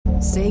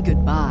Say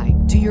goodbye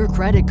to your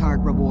credit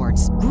card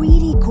rewards.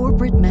 Greedy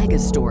corporate mega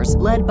stores,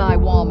 led by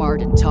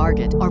Walmart and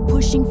Target, are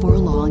pushing for a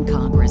law in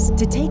Congress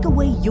to take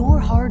away your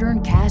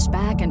hard-earned cash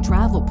back and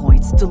travel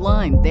points to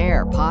line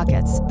their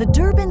pockets. The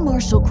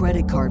Durbin-Marshall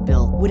credit card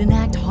bill would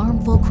enact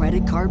harmful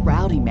credit card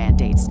routing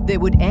mandates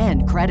that would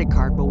end credit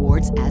card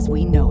rewards as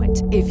we know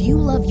it. If you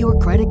love your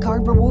credit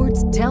card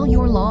rewards, tell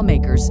your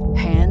lawmakers,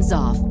 hands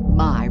off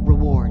my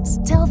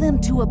rewards. Tell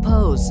them to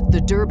oppose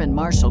the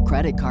Durbin-Marshall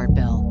credit card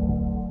bill.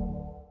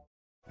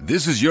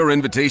 This is your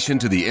invitation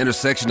to the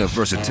intersection of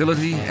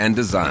versatility and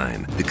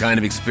design. The kind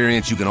of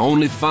experience you can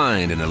only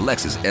find in a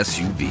Lexus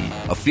SUV.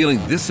 A feeling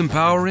this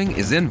empowering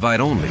is invite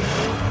only.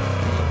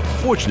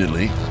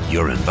 Fortunately,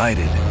 you're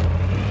invited.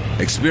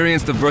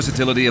 Experience the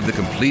versatility of the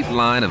complete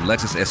line of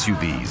Lexus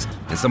SUVs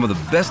and some of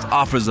the best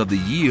offers of the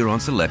year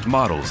on select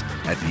models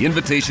at the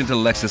Invitation to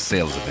Lexus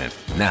sales event,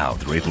 now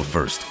through April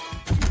 1st.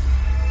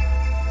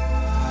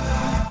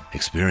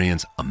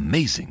 Experience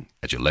amazing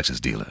at your Lexus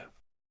dealer.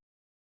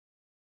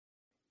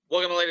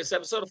 Welcome to the latest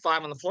episode of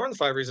 5 on the Floor on the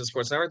 5 Reasons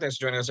Sports Network. Thanks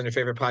for joining us on your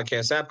favorite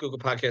podcast app, Google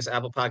Podcasts,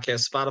 Apple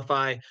Podcasts,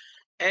 Spotify,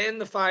 and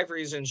the 5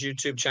 Reasons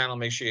YouTube channel.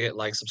 Make sure you hit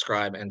like,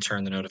 subscribe, and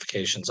turn the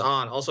notifications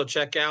on. Also,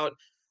 check out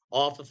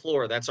Off the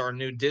Floor. That's our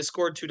new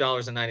Discord,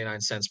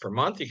 $2.99 per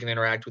month. You can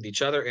interact with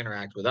each other,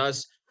 interact with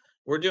us.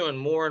 We're doing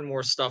more and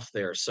more stuff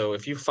there. So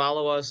if you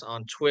follow us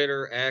on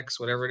Twitter, X,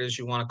 whatever it is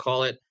you want to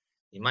call it,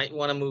 you might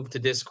want to move to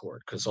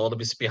Discord because all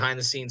the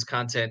behind-the-scenes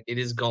content, it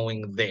is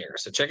going there.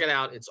 So check it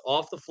out. It's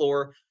Off the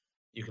Floor.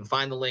 You can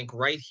find the link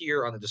right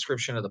here on the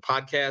description of the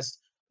podcast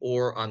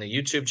or on the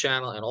YouTube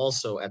channel and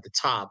also at the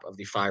top of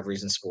the 5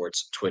 Reasons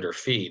Sports Twitter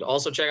feed.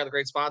 Also, check out the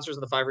great sponsors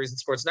of the 5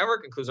 Reasons Sports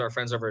Network, includes our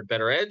friends over at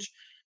Better Edge.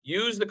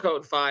 Use the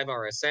code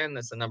 5RSN.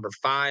 That's the number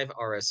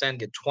 5RSN.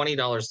 Get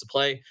 $20 to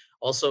play.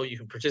 Also, you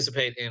can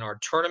participate in our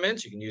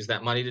tournaments. You can use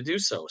that money to do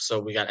so. So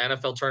we got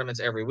NFL tournaments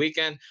every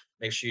weekend.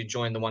 Make sure you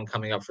join the one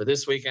coming up for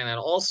this weekend, and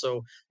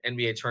also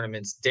NBA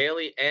tournaments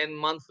daily and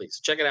monthly. So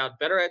check it out,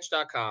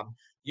 betteredge.com.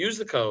 Use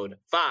the code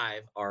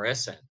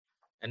 5RSN.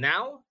 And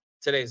now,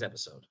 today's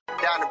episode.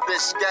 Down to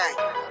Biscayne.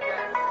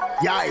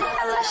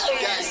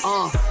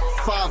 Yikes.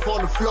 5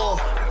 on the floor.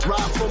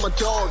 Ride for my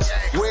dogs.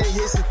 Where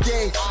here's the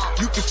thing.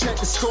 You can check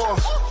the score.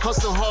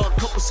 Hustle hard,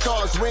 couple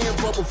scars. Wearing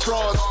bubble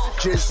frogs.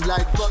 Just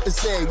like Butler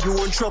said,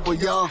 you in trouble,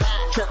 y'all.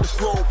 Kept the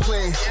floor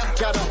playing.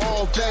 Got it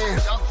all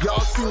banned.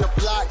 Y'all seen the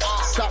block.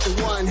 Stop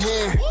with one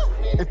hand.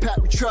 And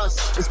Pat we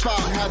trust. It's power,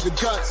 have the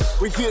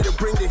guts. We're here to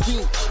bring the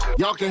heat.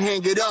 Y'all can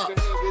hang it up.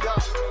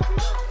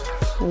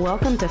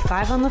 Welcome to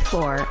 5 on the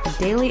Floor, a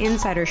daily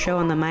insider show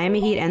on the Miami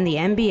Heat and the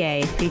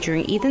NBA,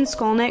 featuring Ethan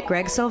Skolnick,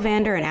 Greg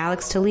Sylvander, and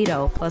Alex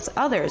Toledo, plus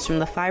others from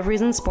the 5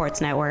 Reasons Sports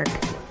Network.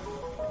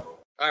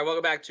 All right,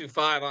 welcome back to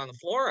 5 on the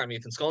Floor. I'm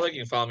Ethan Skolnick. You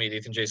can follow me at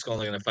Ethan J.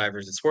 Skolnick on the 5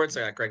 Reasons Sports.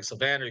 I got Greg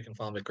Sylvander. You can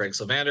follow me at Greg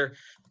Sylvander.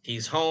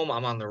 He's home.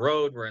 I'm on the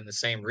road. We're in the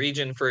same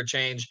region for a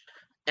change.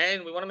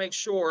 And we want to make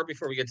sure,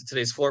 before we get to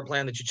today's floor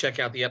plan, that you check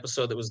out the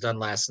episode that was done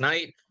last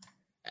night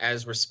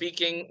as we're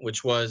speaking,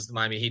 which was the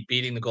Miami Heat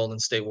beating the Golden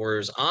State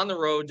Warriors on the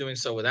road, doing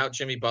so without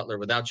Jimmy Butler,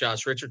 without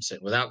Josh Richardson,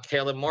 without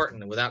Caleb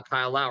Martin, and without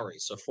Kyle Lowry.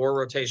 So 4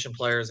 rotation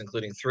players,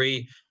 including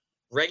 3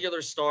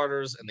 regular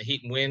starters, and the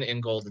Heat win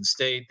in Golden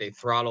State. They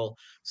throttle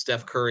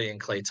Steph Curry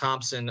and Klay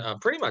Thompson,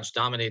 pretty much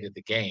dominated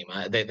the game.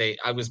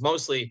 It was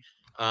mostly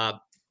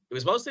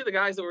the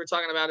guys that we were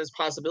talking about as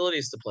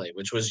possibilities to play,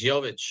 which was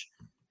Jovic,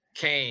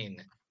 Kane,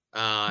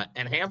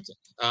 and Hampton,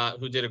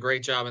 who did a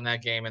great job in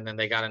that game. And then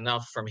they got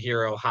enough from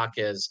Hero,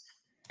 Jaquez,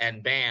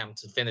 and Bam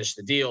to finish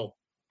the deal.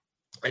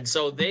 And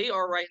so they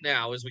are right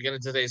now, as we get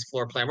into today's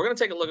floor plan, we're going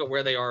to take a look at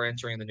where they are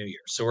entering the new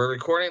year. So we're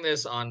recording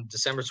this on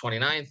December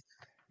 29th.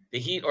 The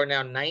Heat are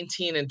now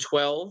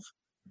 19-12.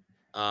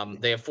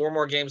 They have 4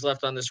 more games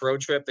left on this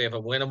road trip. They have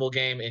a winnable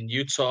game in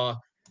Utah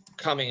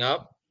coming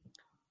up.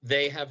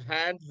 They have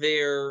had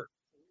their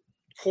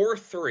core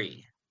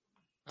 3.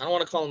 I don't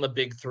want to call them a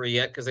big 3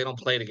 yet because they don't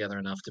play together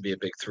enough to be a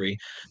big 3.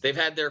 They've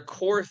had their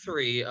core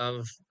 3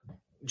 of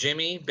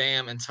Jimmy,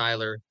 Bam, and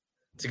Tyler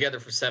together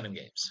for 7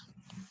 games.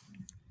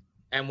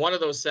 And one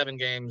of those 7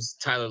 games,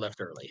 Tyler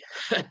left early.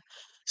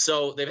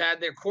 So they've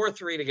had their core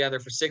 3 together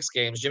for 6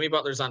 games. Jimmy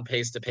Butler's on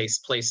pace to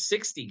play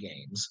 60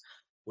 games,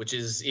 which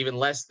is even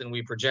less than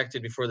we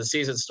projected before the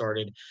season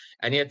started.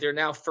 And yet they're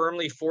now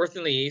firmly 4th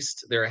in the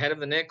East. They're ahead of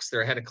the Knicks.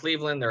 They're ahead of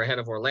Cleveland. They're ahead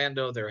of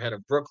Orlando. They're ahead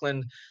of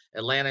Brooklyn.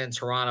 Atlanta and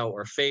Toronto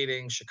are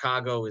fading.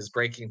 Chicago is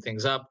breaking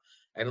things up.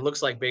 And it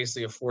looks like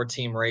basically a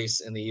 4-team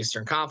race in the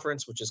Eastern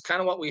Conference, which is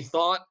kind of what we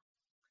thought.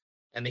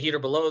 And the Heat are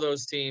below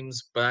those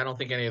teams, but I don't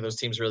think any of those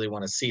teams really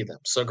want to see them.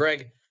 So,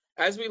 Greg,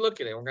 as we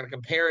look at it, we're going to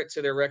compare it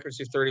to their records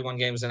through 31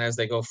 games and as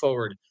they go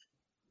forward.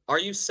 Are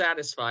you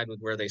satisfied with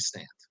where they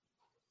stand?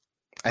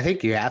 I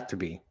think you have to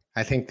be.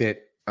 I think that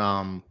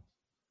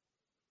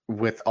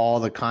with all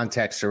the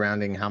context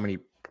surrounding how many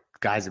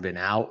guys have been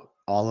out,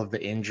 all of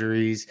the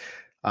injuries,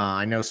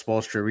 I know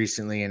Spoelstra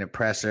recently in a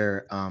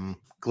presser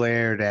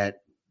glared at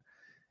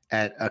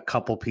a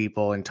couple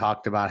people and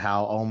talked about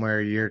how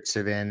Omer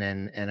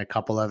Yurtseven and a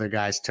couple other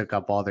guys took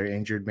up all their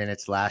injured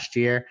minutes last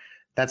year.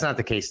 That's not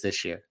the case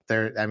this year.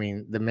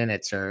 The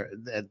minutes are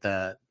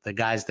the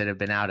guys that have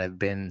been out have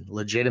been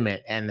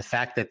legitimate, and the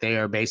fact that they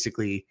are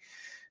basically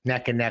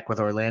neck and neck with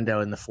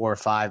Orlando in the 4 or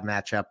 5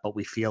 matchup, but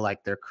we feel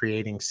like they're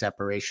creating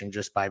separation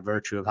just by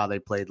virtue of how they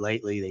played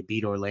lately. They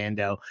beat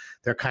Orlando.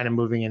 They're kind of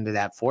moving into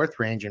that 4th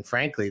range, and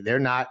frankly, they're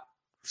not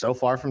so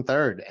far from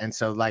 3rd. And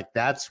so, like,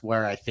 that's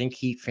where I think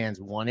Heat fans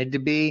wanted to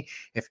be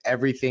if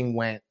everything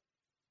went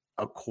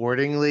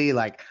accordingly.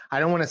 Like, I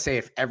don't want to say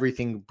if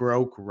everything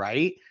broke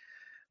right,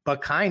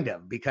 but kind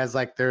of, because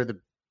like they're the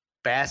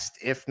best,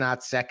 if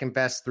not second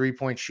best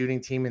 3-point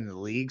shooting team in the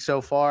league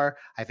so far.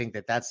 I think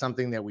that that's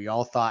something that we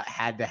all thought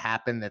had to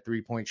happen, that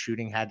 3-point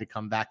shooting had to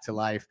come back to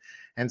life.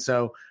 And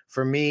so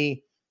for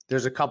me,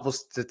 there's a couple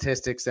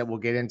statistics that we'll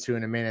get into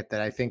in a minute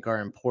that I think are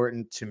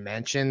important to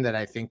mention, that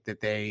I think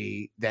that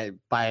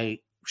by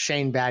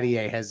Shane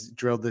Battier has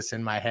drilled this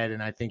in my head,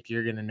 and I think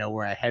you're going to know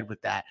where I head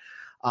with that.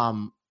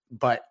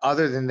 But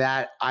other than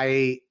that,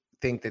 I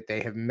think that they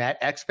have met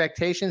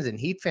expectations, and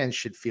Heat fans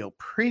should feel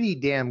pretty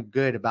damn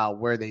good about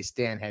where they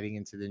stand heading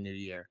into the new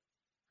year.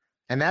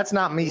 And that's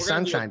not me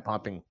sunshine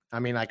pumping. I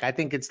mean, like, I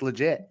think it's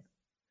legit.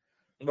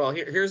 Well,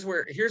 here's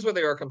where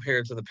they are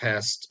compared to the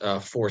past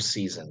 4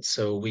 seasons.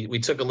 So we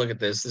took a look at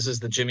this. This is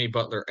the Jimmy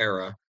Butler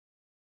era.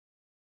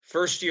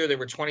 First year they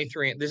were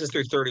 23. This is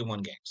through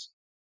 31 games.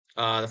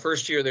 The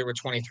first year they were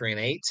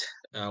 23-8.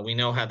 We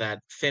know how that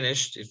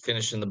finished. It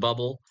finished in the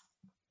bubble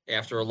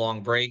after a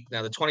long break.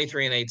 Now, the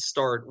 23-8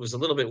 start was a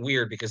little bit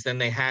weird because then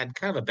they had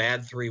kind of a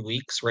bad 3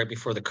 weeks right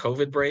before the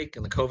COVID break,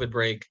 and the COVID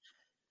break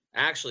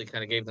actually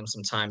kind of gave them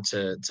some time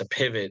to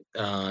pivot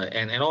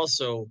and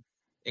also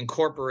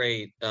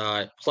incorporate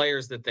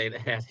players that they'd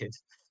added.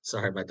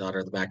 Sorry, my daughter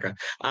in the background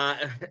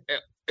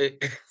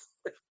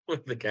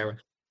with the camera.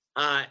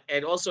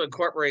 And also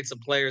incorporate some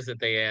players that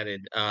they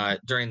added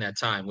during that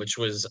time, which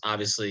was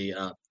obviously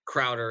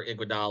Crowder,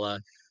 Iguodala,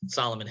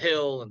 Solomon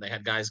Hill, and they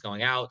had guys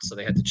going out, so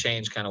they had to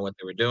change kind of what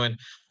they were doing.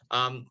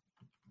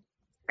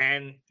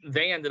 And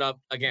they ended up,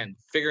 again,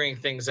 figuring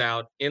things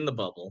out in the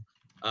bubble.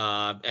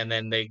 And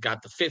then they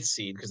got the 5th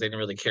seed because they didn't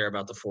really care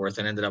about the 4th,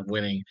 and ended up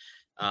winning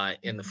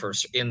in the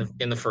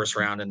first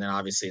round, and then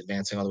obviously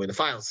advancing all the way to the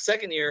finals.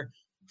 Second year,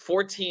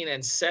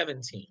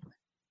 14-17.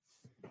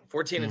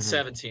 14 and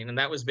 17, and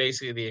that was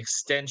basically the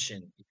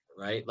extension,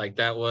 right? Like,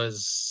 that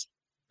was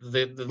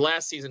the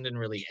last season didn't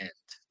really end.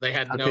 They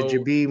had How could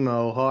you be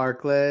Mo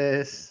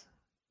Harkless?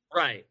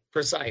 Right,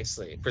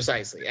 precisely.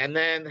 And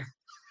then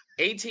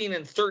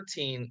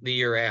 18-13 the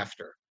year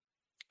after,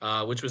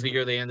 which was the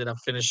year they ended up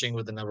finishing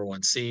with the number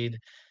 1 seed.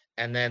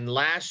 And then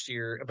last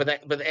year, but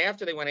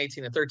after they went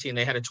 18-13,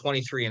 they had a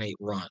 23-8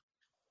 run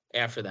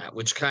after that,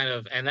 which kind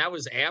of, and that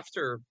was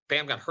after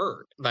Bam got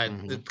hurt.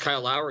 Like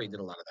Kyle Lowry did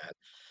a lot of that.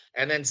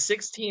 And then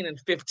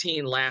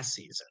 16-15 last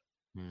season,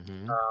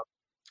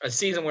 a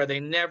season where they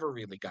never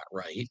really got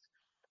right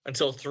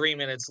until 3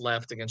 minutes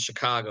left against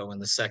Chicago in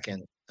the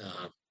second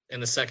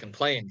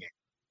play-in game.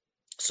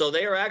 So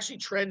they are actually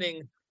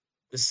trending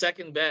the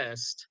second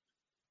best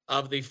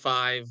of the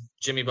 5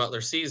 Jimmy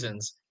Butler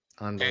seasons.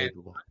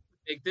 Unbelievable. And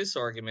I make this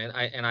argument,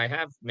 I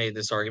have made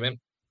this argument,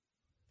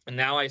 and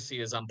now I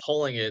see as I'm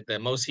polling it that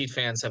most Heat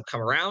fans have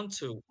come around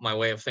to my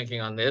way of thinking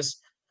on this.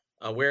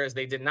 Whereas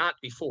they did not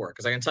before.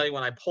 Because I can tell you,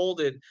 when I polled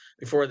it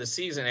before the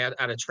season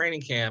at a training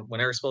camp, when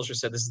Eric Spoelstra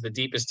said this is the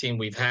deepest team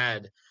we've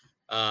had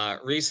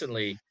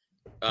recently,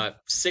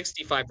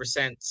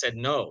 65% said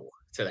no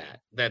to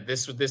that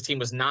this team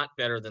was not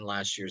better than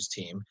last year's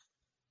team.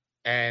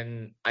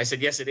 And I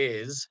said, yes, it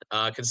is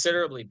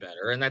considerably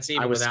better. And that's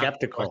even without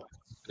skeptical.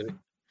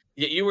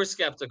 You were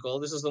skeptical.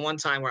 This is the one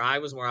time where I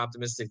was more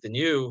optimistic than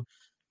you.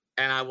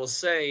 And I will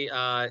say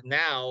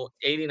now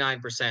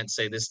 89%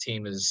 say this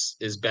team is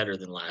better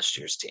than last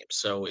year's team.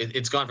 So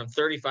it's gone from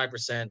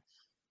 35%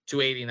 to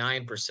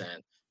 89%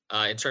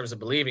 in terms of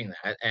believing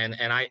that. And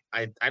I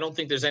don't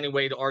think there's any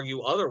way to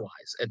argue otherwise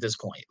at this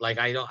point. Like,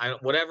 I don't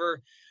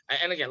whatever.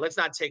 And again, let's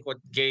not take what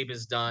Gabe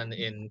has done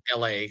in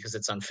LA because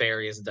it's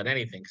unfair. He hasn't done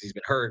anything because he's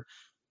been hurt.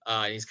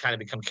 He's kind of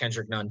become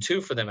Kendrick Nunn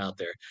too for them out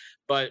there.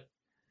 But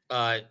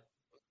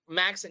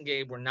Max and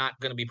Gabe were not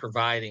going to be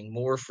providing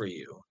more for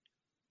you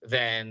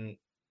than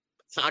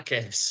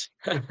Jaquez,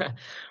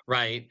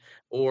 right?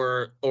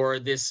 Or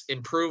this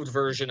improved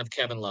version of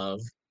Kevin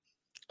Love,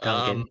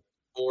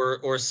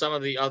 or some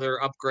of the other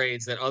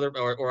upgrades that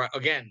or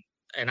again,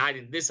 and I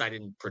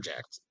didn't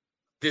project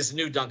this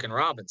new Duncan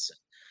Robinson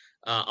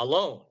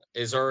alone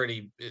is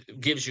already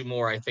gives you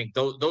more. I think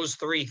those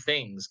 3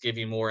 things give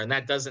you more, and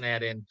that doesn't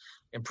add in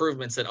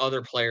improvements that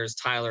other players,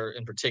 Tyler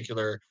in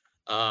particular,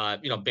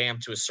 Bam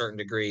to a certain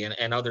degree,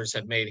 and others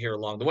have made here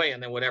along the way,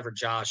 and then whatever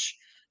Josh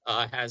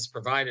has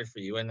provided for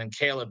you. And then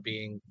Caleb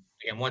being,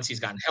 again, once he's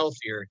gotten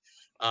healthier,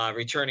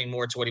 returning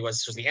more to what he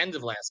was towards the end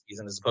of last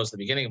season as opposed to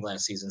the beginning of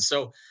last season.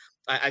 So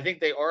I think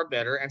they are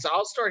better. And so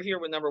I'll start here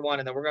with number 1,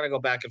 and then we're going to go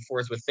back and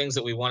forth with things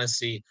that we want to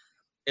see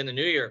in the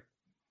new year.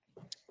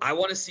 I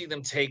want to see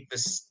them take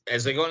this,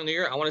 as they go in the new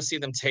year, I want to see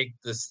them take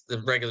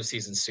the regular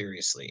season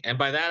seriously. And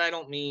by that, I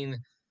don't mean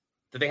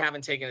that they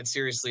haven't taken it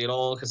seriously at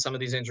all, because some of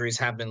these injuries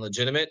have been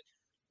legitimate.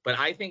 but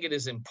I think it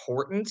is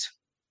important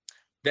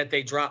that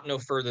they drop no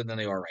further than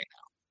they are right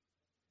now.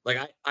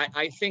 Like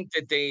I think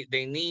that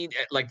they need,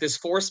 like, this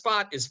 4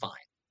 spot is fine.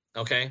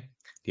 Okay.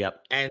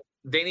 Yep. And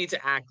they need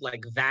to act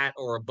like that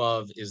or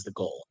above is the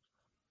goal,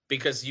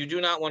 because you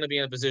do not want to be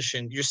in a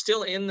position. You're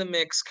still in the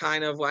mix,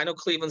 kind of. I know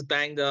Cleveland's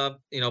banged up,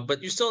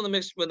 but you're still in the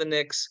mix with the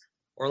Knicks.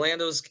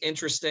 Orlando's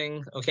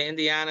interesting. Okay.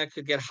 Indiana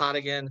could get hot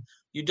again.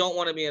 You don't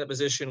want to be in a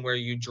position where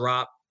you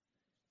drop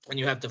and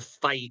you have to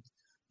fight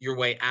your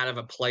way out of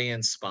a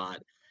play-in spot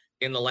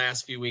in the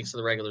last few weeks of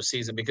the regular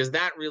season, because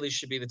that really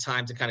should be the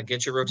time to kind of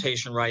get your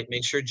rotation right.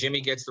 Make sure Jimmy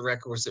gets the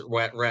requisite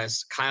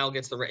rest. Kyle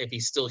gets if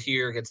he's still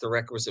here, gets the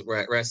requisite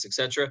rest,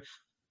 etc.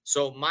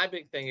 So my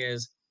big thing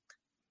is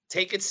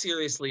take it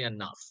seriously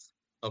enough.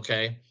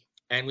 Okay.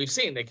 And we've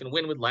seen they can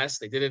win with less.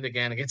 They did it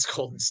again against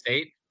Golden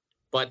State,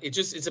 but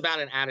it's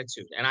about an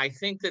attitude. And I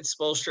think that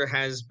Spoelstra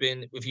has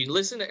been, if you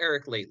listen to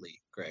Eric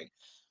lately, Greg,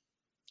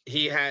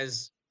 he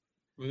has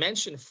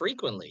mentioned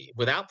frequently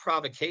without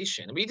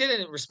provocation. I mean, he did it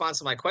in response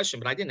to my question,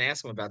 but I didn't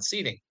ask him about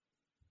seeding.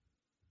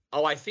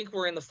 Oh, I think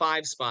we're in the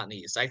 5 spot in the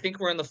East. I think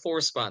we're in the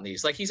 4 spot in the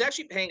East. Like, he's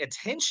actually paying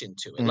attention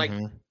to it. Like,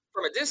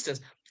 from a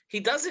distance, he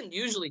doesn't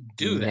usually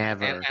do that.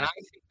 Never. And I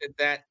think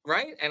that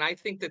right. And I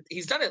think that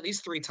he's done it at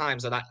least 3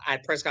 times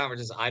at press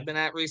conferences I've been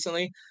at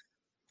recently.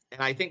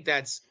 And I think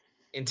that's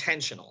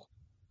intentional,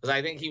 because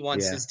I think he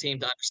wants his team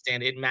to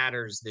understand it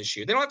matters this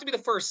year. They don't have to be the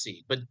 1st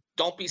seed, but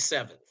don't be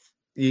 7th.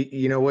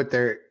 You know what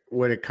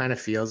it kind of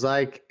feels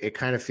like? It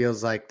kind of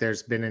feels like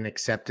there's been an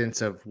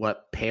acceptance of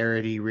what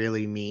parity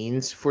really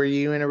means for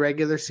you in a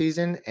regular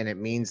season. And it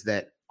means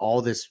that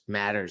all this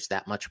matters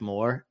that much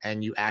more.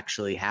 And you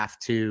actually have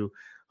to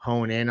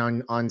hone in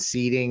on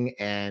seeding.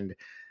 And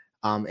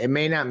it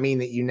may not mean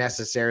that you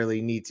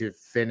necessarily need to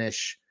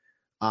finish,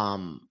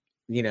 in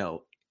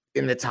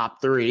the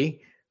top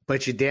 3,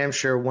 but you damn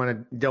sure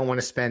don't want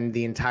to spend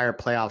the entire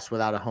playoffs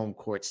without a home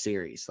court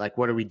series. Like,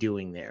 what are we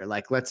doing there?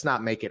 Like, let's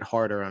not make it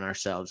harder on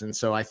ourselves. And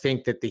so I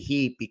think that the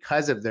Heat,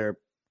 because of their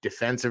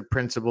defensive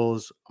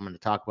principles, I'm going to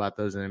talk about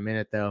those in a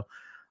minute though,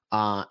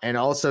 and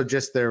also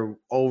just their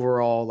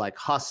overall like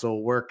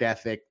hustle, work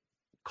ethic,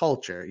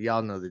 culture,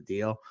 y'all know the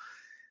deal.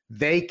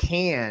 They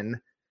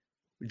can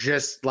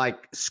just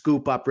like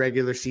scoop up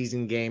regular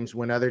season games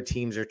when other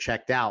teams are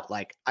checked out.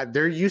 Like,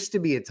 there used to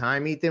be a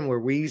time, Ethan, where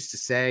we used to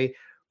say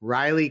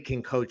Riley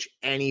can coach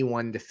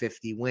anyone to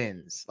 50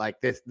 wins.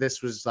 Like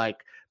this was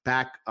like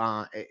back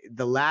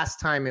the last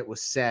time it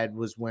was said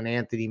was when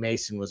Anthony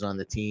Mason was on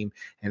the team.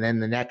 And then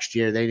the next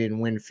year they didn't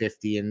win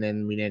 50. And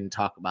then we didn't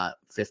talk about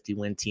 50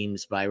 win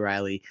teams by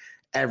Riley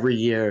every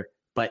year.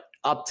 But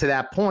up to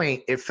that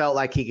point, it felt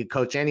like he could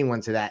coach anyone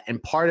to that.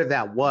 And part of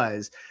that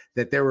was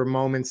that there were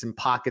moments and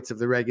pockets of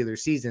the regular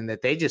season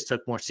that they just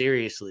took more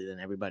seriously than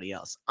everybody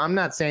else. I'm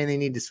not saying they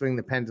need to swing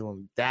the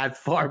pendulum that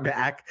far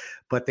back,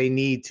 but they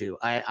need to.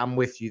 I'm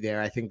with you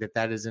there. I think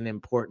that is an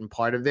important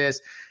part of this.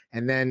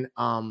 And then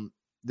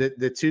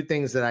the 2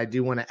 things that I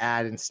do want to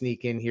add and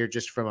sneak in here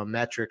just from a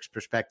metrics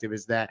perspective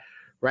is that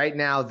right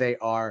now they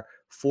are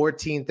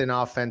 14th in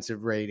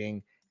offensive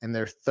rating and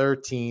they're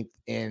 13th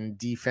in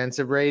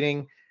defensive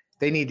rating.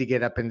 They need to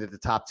get up into the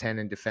top 10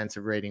 in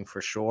defensive rating for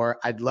sure.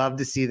 I'd love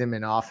to see them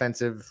in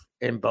offensive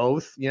in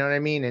both, you know what I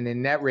mean? And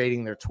in net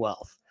rating, they're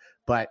 12th.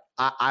 But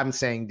I'm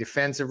saying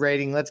defensive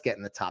rating, let's get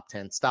in the top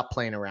 10. Stop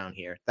playing around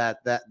here.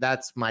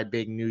 That's my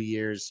big New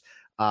Year's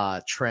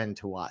trend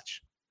to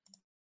watch.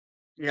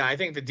 Yeah, I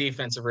think the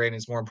defensive rating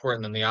is more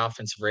important than the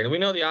offensive rating. We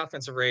know the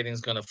offensive rating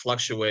is going to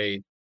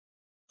fluctuate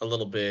a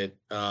little bit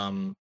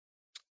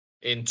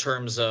in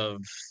terms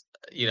of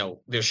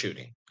their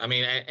shooting. I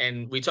mean,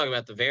 and we talk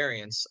about the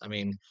variance. I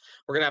mean,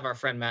 we're going to have our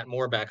friend Matt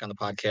Moore back on the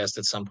podcast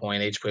at some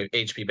point,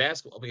 HP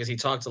Basketball, because he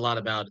talked a lot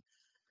about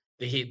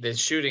the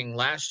shooting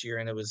last year.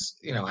 And it was,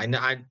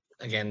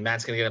 again,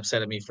 Matt's going to get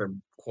upset at me for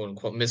quote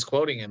unquote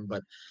misquoting him,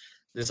 but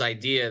this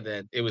idea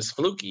that it was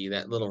fluky,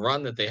 that little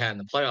run that they had in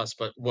the playoffs.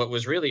 But what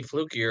was really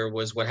flukier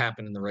was what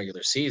happened in the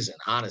regular season.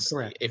 Honestly,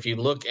 correct. If you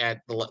look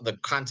at the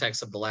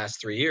context of the last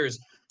 3 years,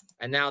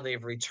 and now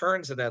they've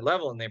returned to that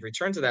level, and they've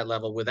returned to that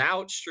level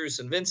without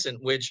Strus and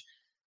Vincent, which,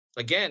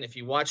 again, if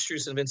you watch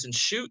Strus and Vincent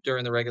shoot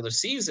during the regular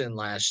season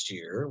last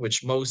year,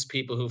 which most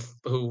people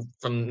who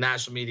from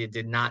national media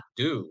did not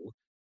do,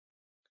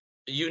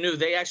 you knew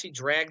they actually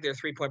dragged their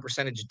 3-point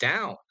percentage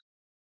down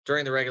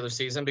during the regular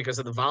season because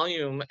of the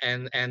volume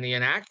and the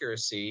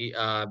inaccuracy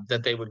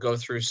that they would go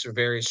through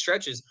various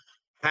stretches.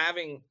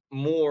 Having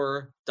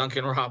more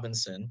Duncan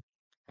Robinson,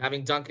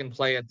 having Duncan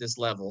play at this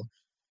level,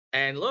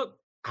 and look,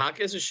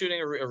 Hawkins is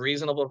shooting a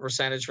reasonable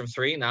percentage from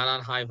 3, not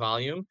on high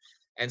volume.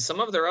 And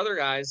some of their other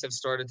guys have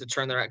started to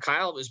turn their –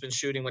 Kyle has been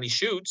shooting when he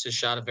shoots, has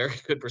shot a very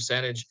good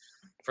percentage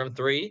from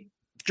 3.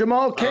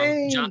 Jamal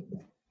Cain. And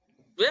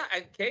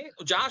Cain.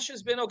 Josh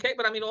has been okay.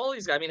 But, I mean, all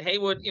these guys – I mean,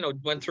 Haywood,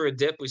 went through a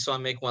dip. We saw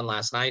him make one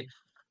last night.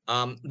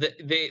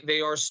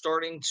 They are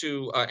starting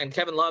to and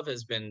Kevin Love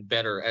has been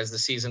better as the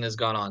season has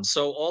gone on.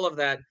 So all of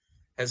that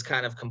has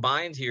kind of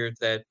combined here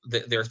that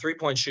their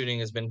 3-point shooting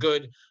has been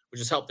good, which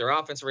has helped their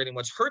offensive rating.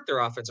 What's hurt their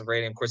offensive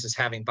rating, of course, is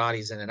having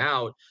bodies in and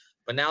out.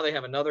 But now they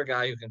have another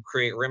guy who can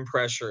create rim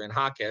pressure in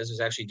Jaquez, who's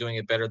actually doing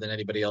it better than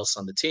anybody else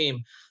on the team.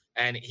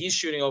 And he's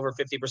shooting over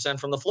 50%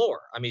 from the floor.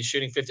 I mean, he's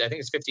shooting 50, I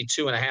think it's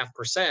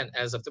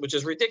 52.5% which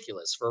is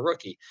ridiculous for a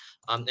rookie.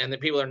 And then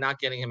people are not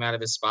getting him out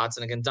of his spots.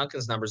 And again,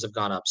 Duncan's numbers have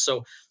gone up.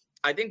 So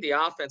I think the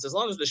offense, as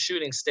long as the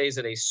shooting stays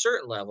at a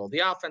certain level, the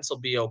offense will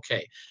be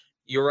okay.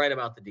 You're right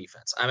about the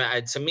defense. I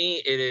mean, to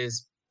me, it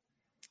is,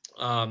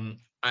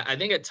 I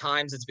think at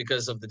times it's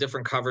because of the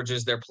different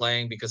coverages they're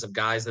playing because of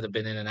guys that have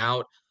been in and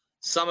out.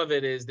 Some of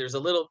it is it's a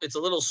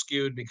little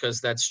skewed because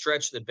that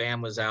stretch that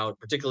Bam was out,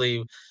 particularly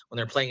when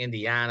they're playing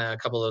Indiana, a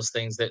couple of those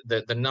things that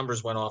the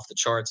numbers went off the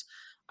charts.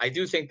 I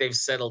do think they've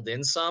settled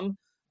in some.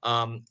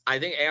 I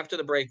think after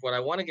the break, what I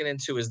want to get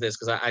into is this,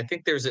 because I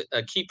think there's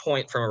a key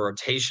point from a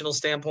rotational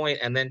standpoint.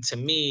 And then to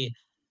me,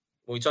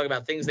 when we talk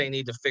about things they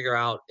need to figure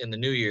out in the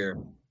new year,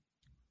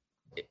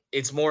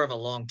 it's more of a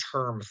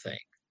long-term thing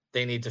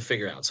they need to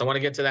figure out. So I want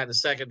to get to that in a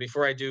second.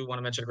 Before I do, I want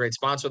to mention a great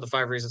sponsor of the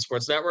 5 Reasons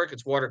Sports Network.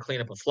 It's Water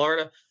Cleanup of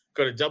Florida.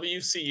 Go to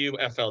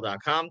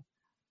WCUFL.com.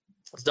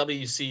 It's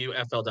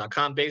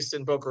WCUFL.com. Based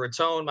in Boca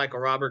Raton, Michael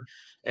Robert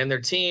and their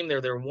team.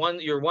 They're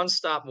your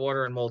one-stop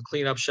water and mold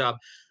cleanup shop.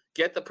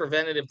 Get the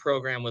preventative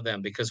program with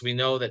them because we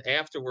know that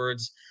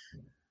afterwards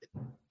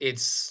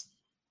it's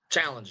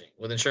challenging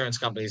with insurance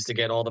companies to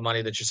get all the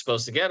money that you're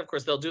supposed to get. Of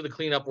course, they'll do the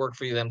cleanup work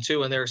for you them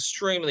too, and they're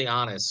extremely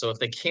honest. So if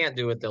they can't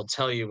do it, they'll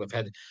tell you. I've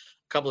had a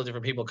couple of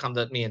different people come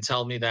to me and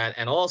tell me that,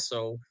 and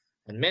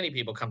many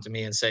people come to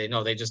me and say,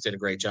 no, they just did a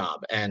great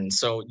job. And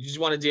so you just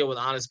want to deal with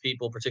honest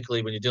people,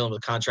 particularly when you're dealing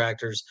with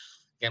contractors.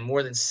 Again,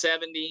 more than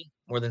 70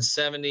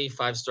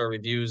 5-star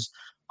reviews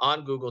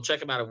on Google. Check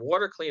them out at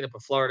Water Cleanup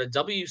of Florida,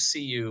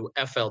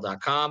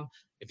 WCUFL.com.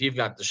 If you've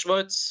got the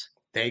schmutz,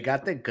 they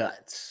got the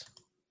guts.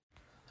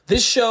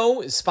 This show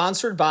is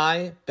sponsored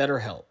by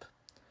BetterHelp.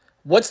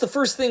 What's the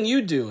first thing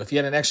you do if you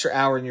had an extra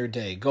hour in your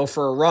day? Go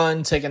for a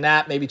run, take a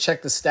nap, maybe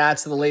check the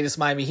stats of the latest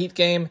Miami Heat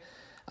game?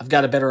 I've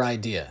got a better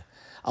idea.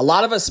 A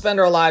lot of us spend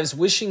our lives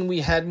wishing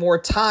we had more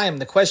time.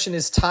 The question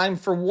is, time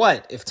for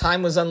what? If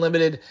time was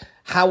unlimited,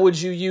 how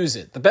would you use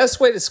it? The best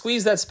way to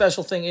squeeze that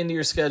special thing into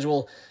your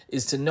schedule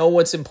is to know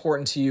what's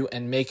important to you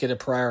and make it a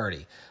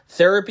priority.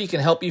 Therapy can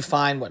help you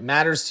find what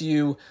matters to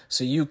you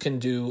so you can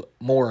do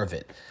more of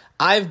it.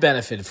 I've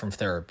benefited from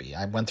therapy.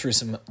 I went through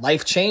some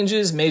life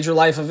changes, major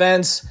life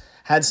events,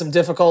 had some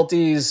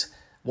difficulties,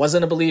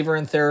 wasn't a believer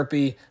in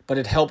therapy, but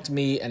it helped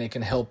me and it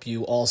can help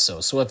you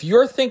also. So if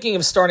you're thinking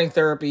of starting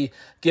therapy,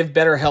 give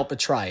BetterHelp a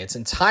try. It's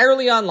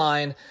entirely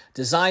online,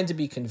 designed to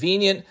be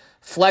convenient,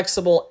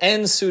 flexible,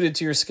 and suited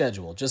to your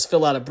schedule. Just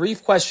fill out a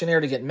brief questionnaire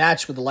to get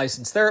matched with a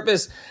licensed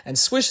therapist and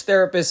switch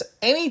therapists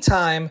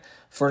anytime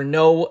for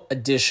no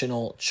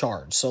additional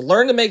charge. So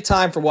learn to make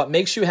time for what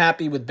makes you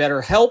happy with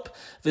BetterHelp.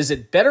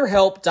 Visit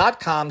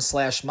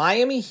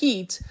BetterHelp.com/Miami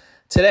Heat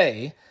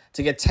today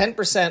to get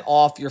 10%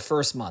 off your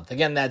first month.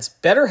 Again, that's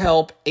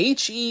BetterHelp,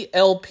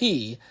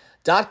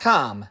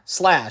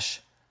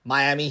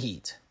 HELP.com/Miami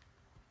Heat.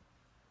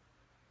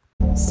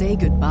 Say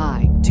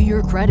goodbye to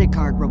your credit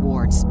card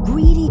rewards.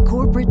 Greedy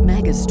corporate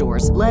mega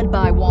stores, led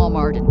by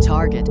Walmart and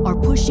Target, are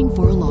pushing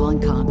for a law in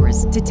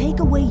Congress to take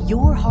away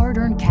your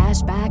hard-earned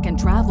cash back and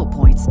travel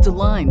points to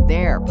line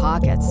their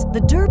pockets.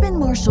 The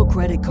Durbin-Marshall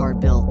credit card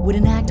bill would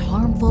enact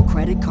harmful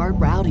credit card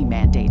routing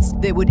mandates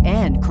that would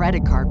end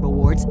credit card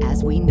rewards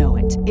as we know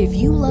it. If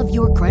you love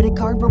your credit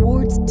card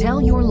rewards,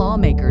 tell your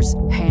lawmakers,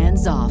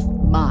 hands off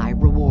my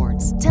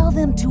rewards. Tell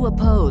them to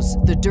oppose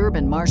the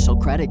Durbin-Marshall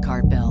credit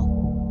card bill.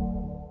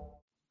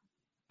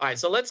 All right,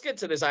 so let's get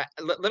to this. I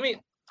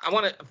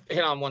want to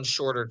hit on one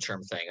shorter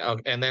term thing,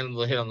 and then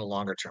we'll hit on the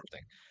longer term thing.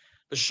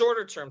 The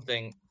shorter term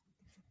thing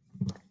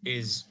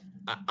is,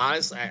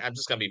 honestly, I'm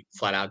just going to be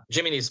flat out.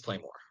 Jimmy needs to play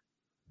more.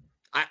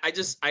 I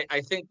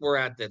think we're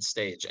at that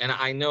stage. And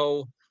I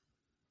know,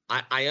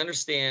 I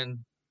understand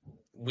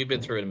we've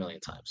been through it a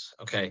million times,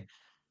 okay,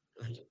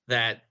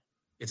 that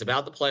it's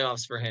about the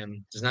playoffs for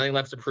him. There's nothing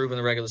left to prove in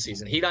the regular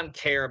season. He doesn't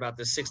care about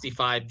the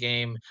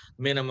 65-game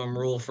minimum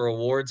rule for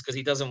awards because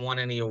he doesn't want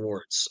any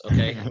awards,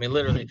 okay? I mean,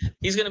 literally,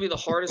 he's going to be the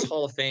hardest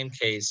Hall of Fame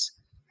case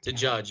to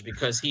judge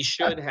because he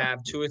should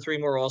have 2 or 3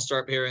 more All-Star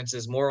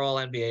appearances, more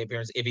All-NBA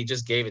appearances if he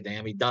just gave a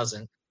damn. He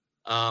doesn't.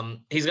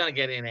 He's going to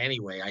get in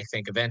anyway, I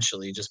think,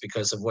 eventually, just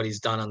because of what he's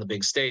done on the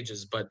big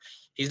stages. But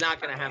he's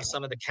not going to have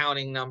some of the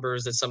counting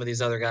numbers that some of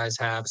these other guys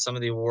have, some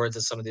of the awards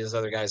that some of these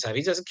other guys have.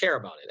 He doesn't care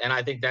about it. And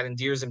I think that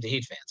endears him to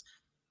Heat fans.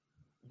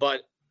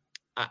 But,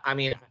 I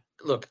mean,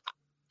 look,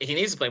 he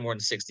needs to play more than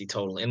 60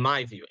 total, in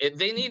my view.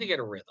 They need to get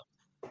a rhythm,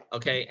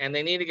 okay? And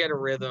they need to get a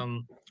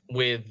rhythm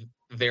with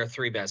their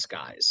 3 best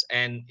guys.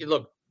 And,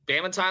 look,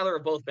 Bam and Tyler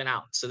have both been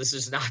out. So this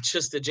is not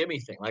just a Jimmy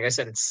thing. Like I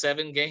said, it's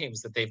 7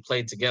 games that they've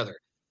played together.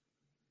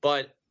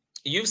 But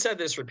you've said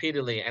this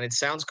repeatedly, and it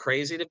sounds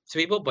crazy to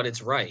people, but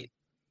it's right.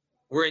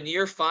 We're in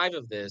year 5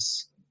 of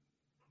this.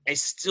 I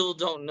still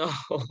don't know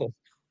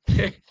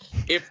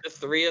if the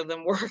 3 of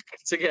them work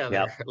together.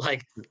 Yep.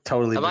 Like,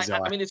 totally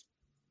bizarre. I mean, it's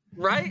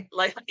right.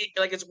 Like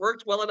it's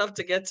worked well enough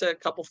to get to a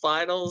couple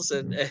finals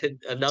and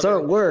another so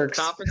it works.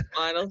 conference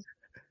finals.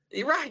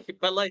 You're right.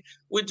 But like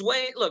with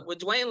Dwayne, look, with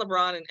Dwayne,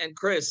 LeBron, and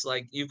Chris,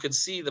 like you could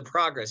see the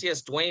progress.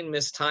 Yes, Dwayne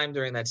missed time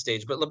during that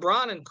stage, but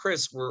LeBron and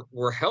Chris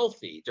were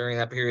healthy during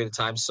that period of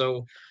time.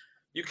 So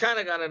you kind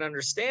of got an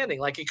understanding.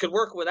 Like it could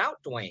work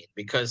without Dwayne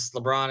because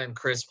LeBron and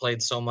Chris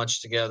played so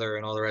much together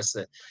and all the rest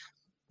of it.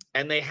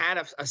 And they had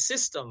a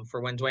system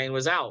for when Dwayne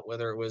was out,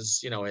 whether it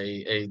was,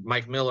 a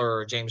Mike Miller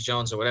or James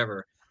Jones or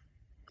whatever.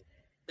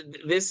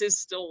 This is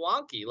still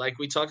wonky. Like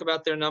we talk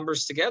about their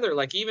numbers together.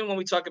 Like even when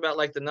we talk about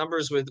like the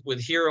numbers with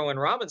Hero and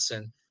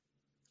Robinson,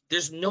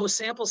 there's no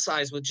sample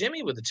size with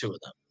Jimmy with the two of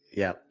them.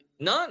 Yep.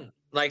 None.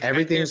 Like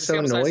everything's so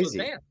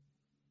noisy.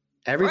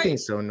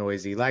 Everything's right. so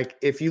noisy. Like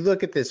if you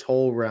look at this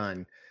whole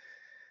run,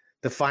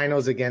 the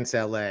finals against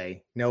LA,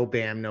 no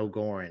Bam, no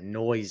Goran,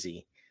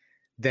 noisy.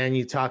 Then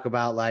you talk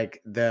about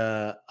like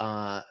the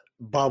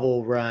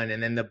bubble run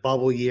and then the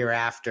bubble year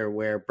after,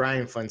 where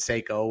Brian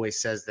Fonseca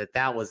always says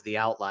that was the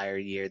outlier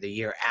year, the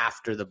year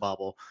after the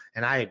bubble.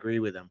 And I agree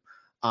with him.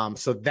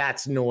 So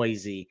that's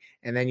noisy.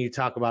 And then you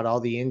talk about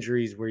all the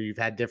injuries where you've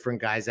had different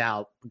guys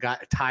out,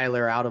 got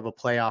Tyler out of a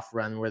playoff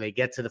run where they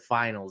get to the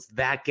finals.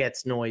 That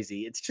gets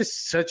noisy. It's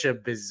just such a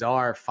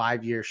bizarre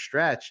 5-year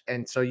stretch.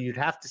 And so you'd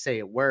have to say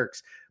it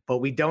works, but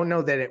we don't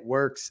know that it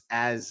works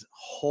as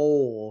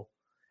whole,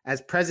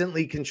 as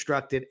presently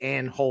constructed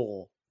and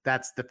whole.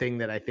 That's the thing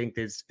that I think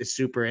is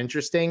super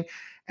interesting.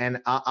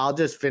 And I'll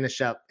just finish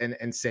up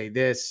and say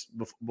this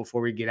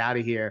before we get out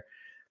of here.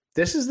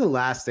 This is the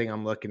last thing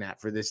I'm looking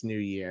at for this new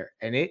year.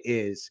 And it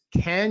is,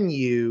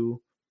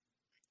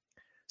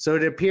 so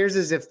it appears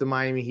as if the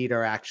Miami Heat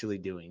are actually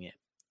doing it.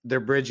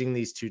 They're bridging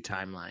these two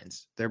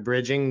timelines. They're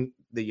bridging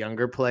the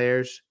younger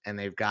players, and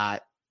they've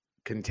got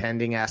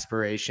contending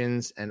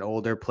aspirations and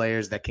older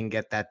players that can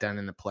get that done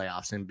in the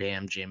playoffs, and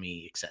Bam,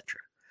 Jimmy, etc.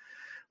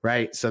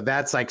 Right. So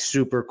that's like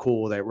super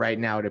cool that right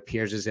now it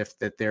appears as if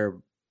that they're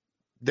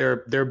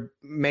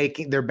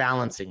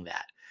balancing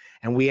that.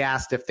 And we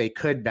asked if they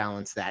could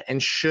balance that,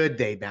 and should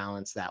they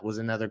balance that was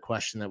another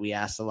question that we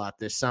asked a lot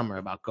this summer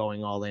about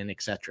going all in,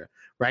 etc.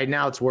 Right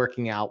now it's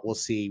working out. We'll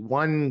see.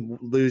 One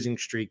losing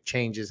streak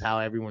changes how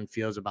everyone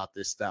feels about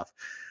this stuff.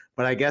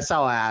 But I guess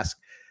I'll ask,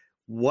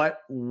 what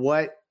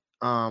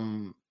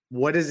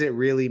does it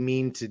really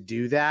mean to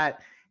do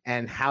that?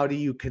 And how do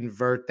you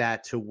convert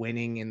that to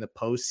winning in the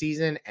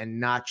postseason and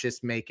not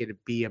just make it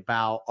be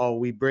about, oh,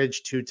 we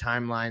bridged two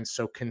timelines,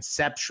 so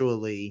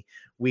conceptually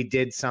we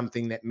did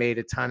something that made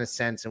a ton of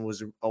sense and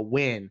was a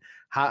win?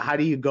 How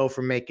do you go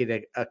from making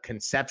it a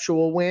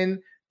conceptual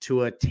win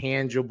to a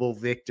tangible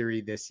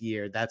victory this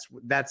year?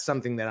 That's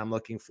something that I'm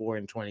looking for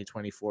in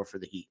 2024 for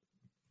the Heat.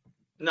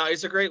 No,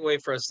 it's a great way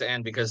for us to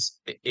end because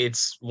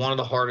it's one of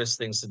the hardest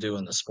things to do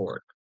in the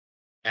sport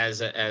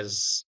as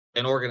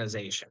an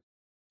organization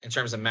in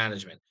terms of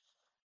management.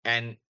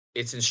 And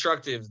it's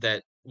instructive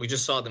that we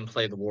just saw them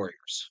play the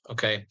Warriors,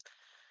 okay?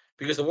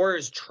 Because the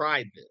Warriors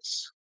tried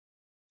this.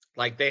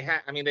 Like they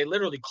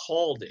literally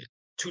called it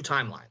two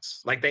timelines.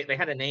 Like they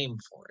had a name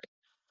for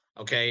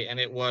it, okay? And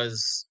it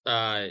was,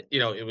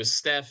 it was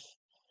Steph,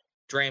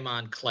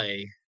 Draymond,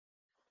 Clay,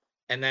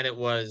 and then it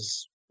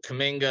was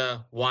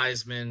Kuminga,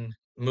 Wiseman,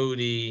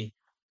 Moody,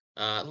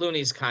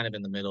 Looney's kind of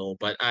in the middle,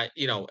 but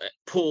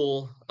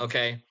Poole,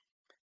 okay,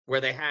 where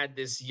they had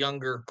this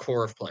younger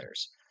core of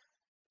players.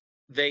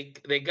 They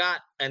got,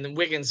 and then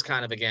Wiggins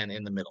kind of again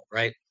in the middle,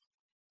 right?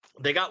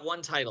 They got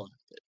one title out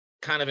of it,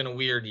 kind of in a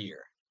weird year,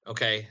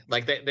 okay?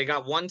 Like they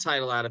got one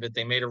title out of it.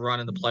 They made a run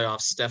in the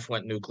playoffs. Steph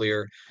went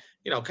nuclear,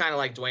 kind of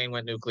like Dwayne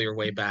went nuclear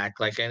way back.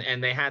 Like,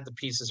 and they had the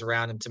pieces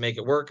around him to make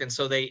it work. And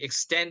so they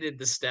extended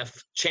the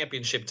Steph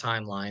championship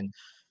timeline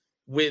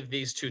with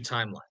these two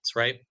timelines,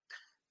 right?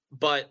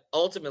 But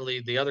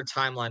ultimately, the other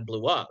timeline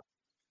blew up.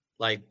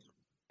 Like,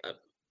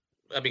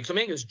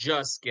 Kuminga's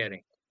just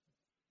getting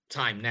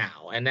time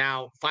now. And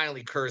now,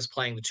 finally, Kerr's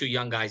playing the two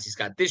young guys he's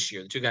got this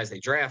year, the two guys they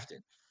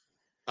drafted.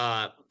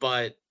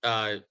 But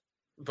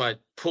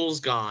Poole's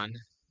gone,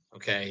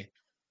 okay?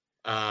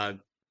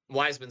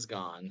 Wiseman's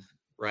gone,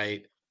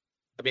 right?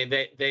 I mean,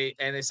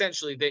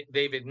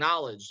 they've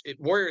acknowledged it.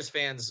 Warriors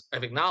fans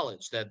have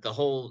acknowledged that the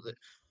whole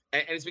 –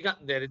 and it's become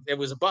that it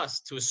was a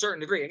bust to a certain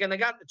degree. Again, they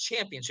got the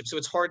championship, so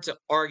it's hard to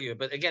argue it.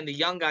 But again, the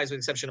young guys, with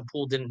the exception of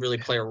Poole, didn't really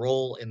play a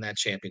role in that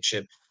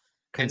championship.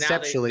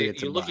 Conceptually,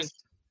 it's a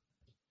bust.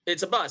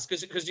 It's a bust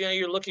because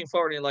you're looking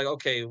forward and you're like,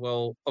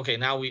 okay,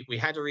 now we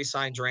had to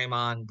re-sign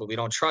Draymond, but we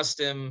don't trust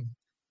him.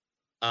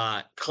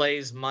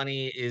 Clay's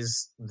money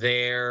is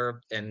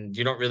there, and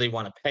you don't really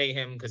want to pay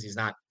him because he's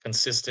not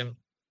consistent,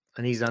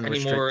 and he's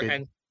unrestricted anymore.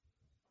 And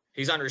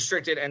he's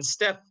unrestricted, and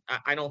Steph,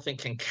 I don't think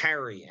can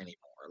carry anymore.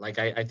 Like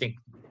I think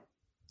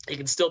he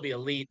can still be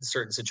elite in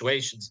certain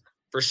situations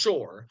for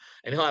sure,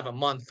 and he'll have a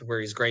month where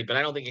he's great, but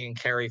I don't think he can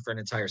carry for an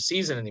entire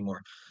season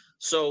anymore.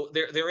 So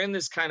they're in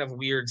this kind of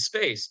weird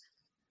space.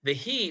 The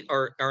Heat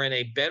are in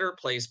a better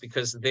place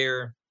because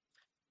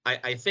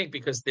I think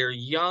because they're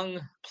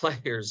young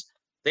players.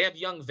 They have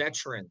young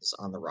veterans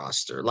on the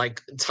roster.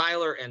 Like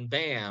Tyler and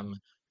Bam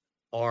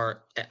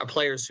are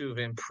players who've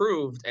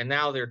improved, and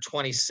now they're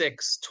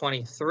 26,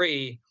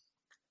 23.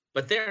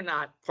 but they're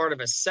not part of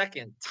a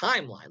second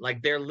timeline.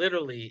 Like they're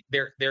literally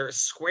they're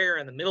square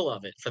in the middle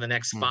of it for the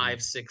next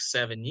 5, 6,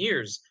 7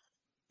 years.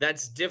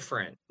 That's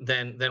different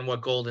than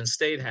what Golden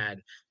State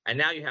had. And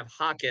now you have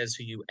Jaquez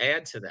who you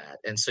add to that.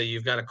 And so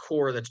you've got a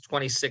core that's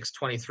 26,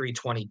 23,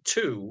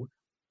 22,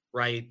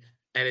 right?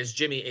 And as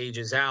Jimmy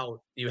ages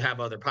out, you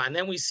have other – and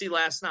then we see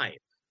last night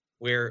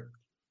where,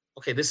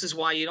 okay, this is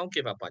why you don't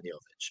give up on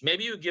Jovic.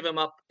 Maybe you give him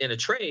up in a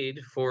trade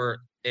for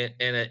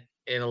an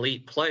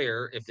elite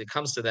player if it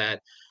comes to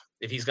that,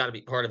 if he's got to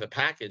be part of a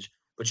package,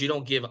 but you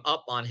don't give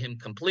up on him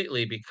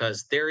completely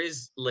because there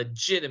is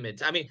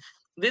legitimate – I mean,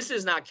 this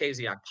is not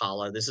KZ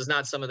Okpala. This is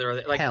not some of their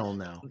other – like, hell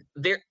no.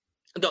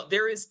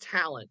 There is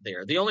talent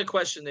there. The only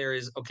question there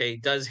is, okay,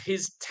 does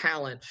his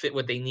talent fit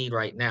what they need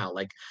right now?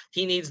 Like,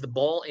 he needs the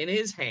ball in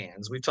his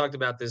hands. We've talked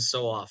about this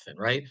so often,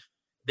 right?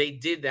 They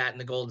did that in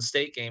the Golden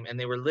State game, and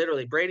they were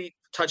literally – Brady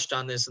touched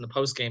on this in the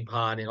post-game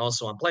pod and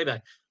also on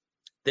playback.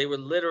 They were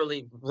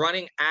literally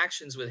running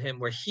actions with him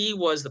where he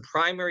was the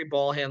primary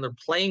ball handler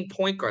playing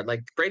point guard.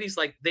 Like, Brady's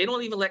like, they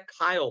don't even let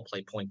Kyle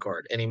play point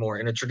guard anymore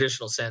in a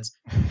traditional sense.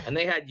 And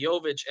they had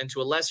Jovic and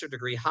to a lesser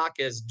degree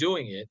Jaquez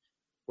doing it,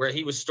 where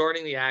he was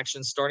starting the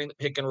action, starting the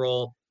pick and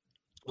roll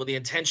with the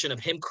intention of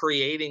him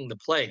creating the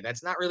play.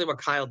 That's not really what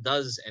Kyle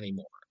does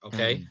anymore,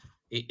 okay?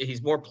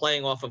 He's more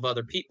playing off of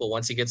other people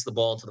once he gets the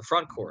ball to the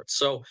front court.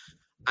 So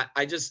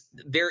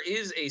there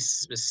is a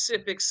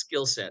specific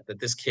skill set that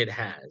this kid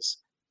has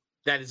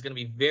that is going to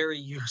be very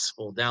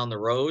useful down the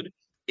road.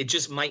 It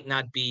just might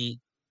not be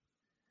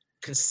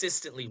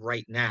consistently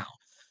right now.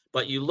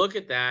 But you look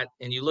at that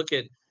and you look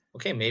at,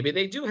 okay, maybe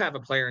they do have a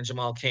player in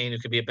Jamal Cain who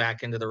could be a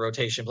back into the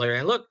rotation player.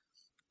 And look,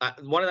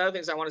 one of the other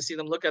things I want to see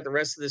them look at the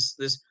rest of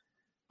this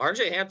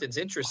RJ Hampton's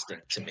interesting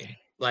to me.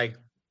 Like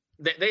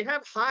they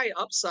have high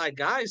upside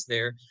guys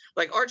there.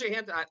 Like RJ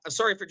Hampton, I'm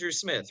sorry for Drew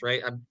Smith,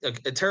 right?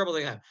 A terrible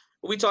thing.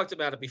 We talked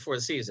about it before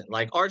the season.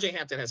 Like RJ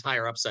Hampton has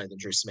higher upside than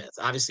Drew Smith.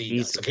 Obviously, he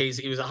does. Okay,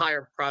 he was a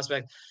higher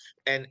prospect,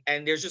 and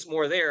there's just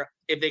more there.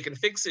 If they can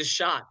fix his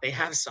shot, they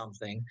have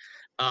something.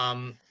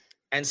 And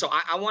so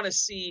I want to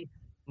see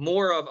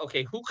more of,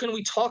 okay, who can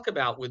we talk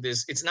about with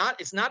this? It's not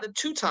the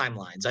two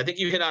timelines. I think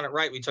you hit on it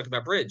right. We talked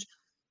about bridge.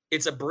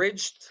 It's a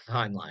bridge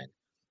timeline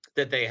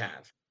that they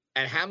have.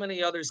 And how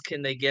many others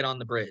can they get on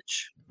the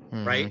bridge,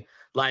 right?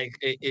 Like,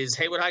 is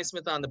Haywood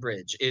Highsmith on the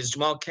bridge? Is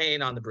Jamal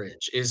Cain on the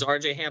bridge? Is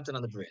RJ Hampton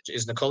on the bridge?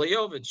 Is Nikola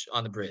Jovic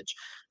on the bridge?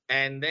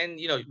 And then,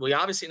 we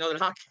obviously know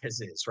that Jaquez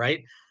is,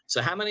 right?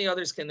 So how many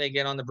others can they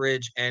get on the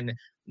bridge and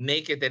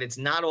make it that it's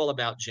not all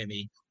about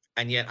Jimmy?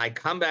 And yet I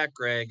come back,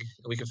 Greg,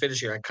 we can finish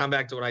here. I come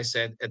back to what I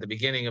said at the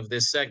beginning of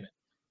this segment.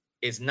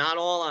 It's not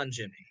all on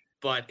Jimmy,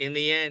 but in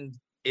the end,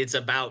 it's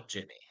about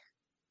Jimmy.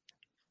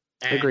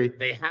 And Agreed.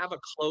 They have a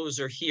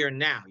closer here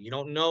now. You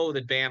don't know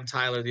that Bam,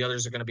 Tyler, the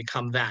others are going to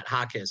become that,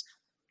 Jaquez.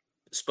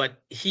 But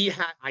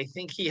I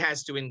think he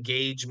has to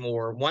engage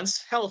more,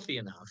 once healthy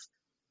enough,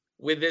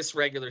 with this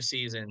regular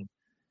season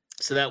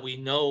so that we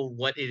know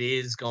what it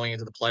is going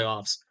into the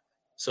playoffs,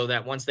 so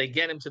that once they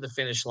get him to the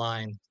finish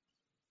line,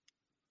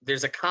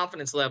 there's a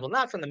confidence level,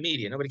 not from the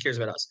media, nobody cares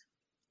about us,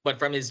 but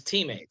from his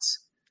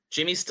teammates.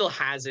 Jimmy still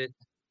has it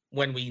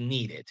when we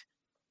need it.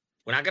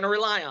 We're not going to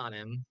rely on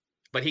him,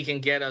 but he can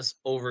get us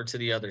over to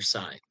the other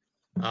side.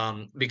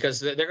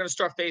 Because they're going to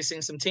start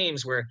facing some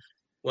teams where,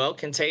 well,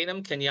 can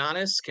Tatum, can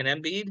Giannis, can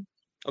Embiid?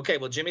 Okay,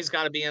 well, Jimmy's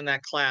got to be in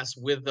that class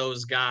with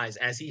those guys,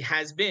 as he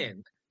has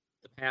been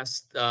the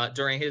past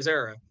during his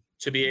era,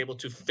 to be able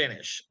to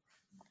finish.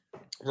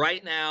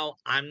 Right now,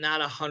 I'm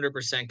not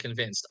 100%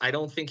 convinced. I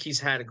don't think he's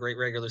had a great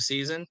regular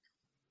season.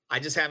 I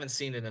just haven't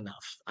seen it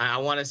enough. I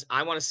want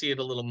to see it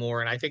a little more,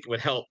 and I think it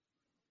would help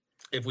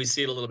if we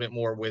see it a little bit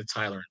more with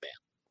Tyler and Bam.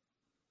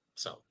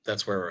 So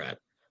that's where we're at.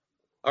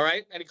 All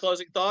right, any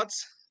closing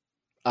thoughts?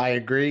 I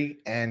agree,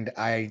 and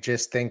I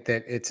just think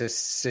that it's a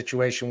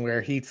situation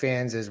where Heat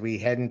fans, as we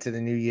head into the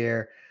new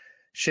year,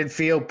 should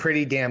feel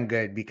pretty damn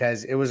good,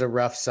 because it was a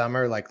rough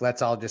summer. Like,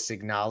 let's all just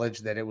acknowledge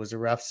that it was a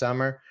rough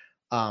summer.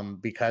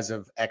 Because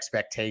of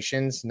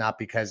expectations, not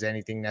because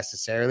anything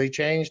necessarily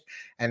changed.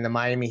 And the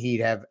Miami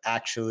Heat have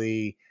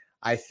actually,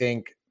 I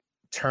think,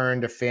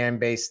 turned a fan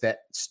base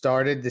that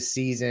started the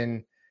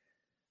season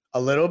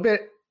a little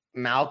bit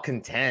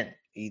malcontent,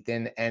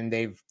 Ethan, and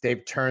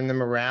they've turned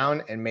them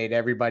around and made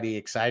everybody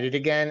excited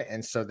again.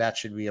 And so that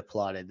should be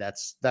applauded.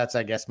 That's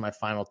I guess my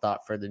final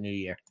thought for the new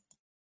year.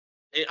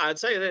 I'd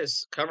say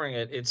this, covering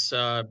it, it's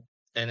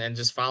and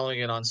just following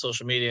it on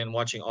social media and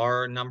watching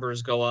our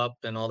numbers go up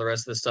and all the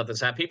rest of the stuff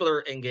that's happened. People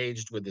are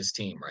engaged with this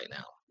team right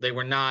now. They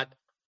were not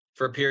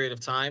for a period of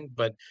time,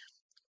 but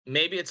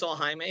maybe it's all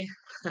Jaime.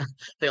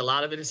 A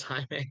lot of it is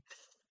Jaime.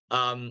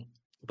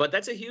 But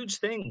that's a huge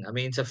thing. I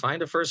mean, to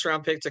find a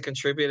first-round pick to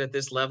contribute at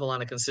this level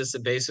on a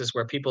consistent basis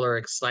where people are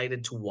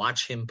excited to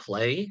watch him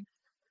play.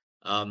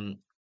 And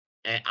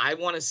I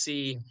want to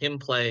see him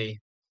play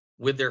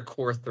with their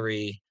core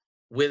three,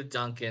 with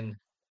Duncan,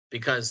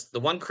 because the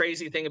one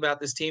crazy thing about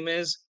this team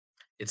is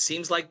it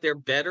seems like they're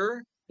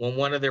better when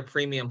one of their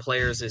premium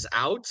players is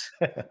out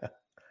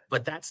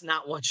but that's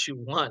not what you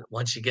want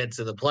once you get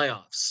to the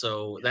playoffs.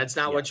 So that's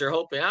not what you're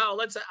hoping.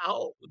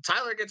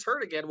 Tyler gets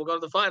hurt again, we'll go to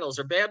the finals,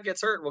 or Bam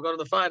gets hurt, we'll go to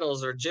the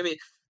finals, or Jimmy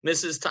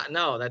misses time.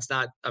 No, that's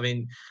not. I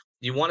mean,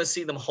 you want to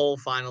see them whole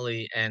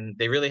finally, and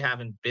they really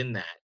haven't been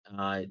that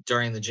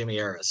during the Jimmy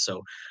era.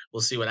 So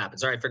we'll see what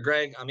happens. All right, for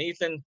Greg, I'm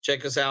Ethan.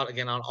 Check us out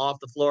again on Off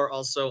the Floor.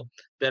 Also,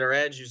 Better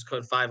Edge. Use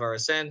code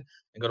 5RSN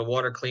and go to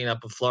Water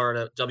Cleanup of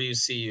Florida,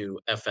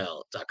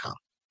 WCUFL.com.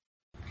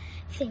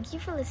 Thank you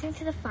for listening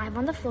to the 5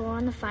 on the Floor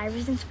on the 5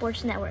 Reasons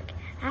Sports Network.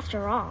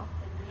 After all,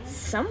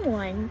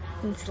 someone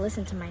needs to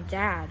listen to my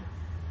dad.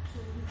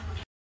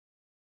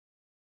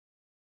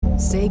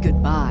 Say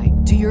goodbye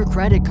to your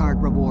credit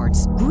card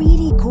rewards.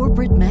 Greedy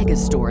corporate mega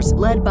stores,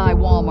 led by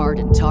Walmart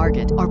and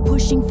Target, are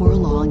pushing for a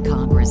law in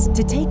Congress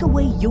to take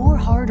away your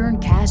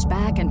hard-earned cash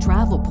back and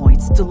travel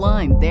points to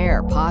line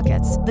their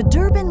pockets. The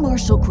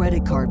Durbin-Marshall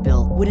credit card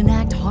bill would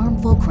enact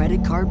harmful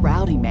credit card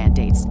routing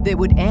mandates that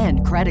would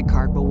end credit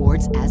card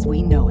rewards as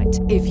we know it.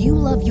 If you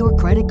love your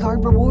credit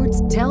card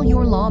rewards, tell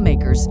your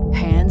lawmakers,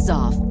 hands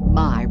off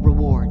my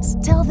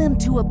rewards. Tell them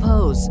to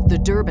oppose the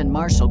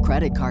Durbin-Marshall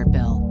credit card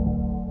bill.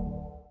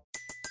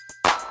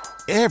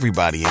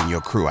 Everybody in your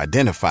crew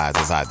identifies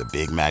as either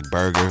Big Mac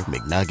Burger,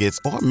 McNuggets,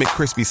 or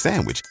McCrispy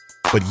Sandwich.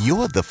 But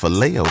you're the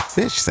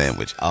Filet-O-Fish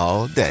Sandwich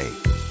all day.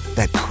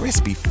 That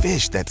crispy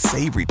fish, that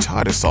savory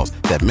tartar sauce,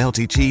 that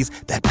melty cheese,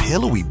 that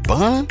pillowy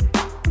bun.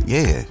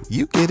 Yeah,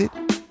 you get it.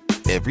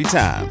 Every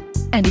time.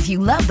 And if you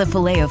love the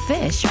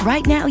Filet-O-Fish,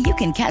 right now you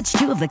can catch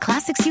 2 of the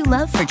classics you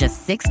love for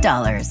just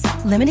 $6.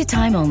 Limited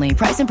time only.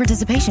 Price and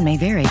participation may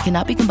vary.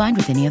 Cannot be combined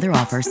with any other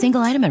offer.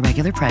 Single item at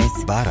regular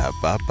price.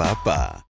 Ba-da-ba-ba-ba.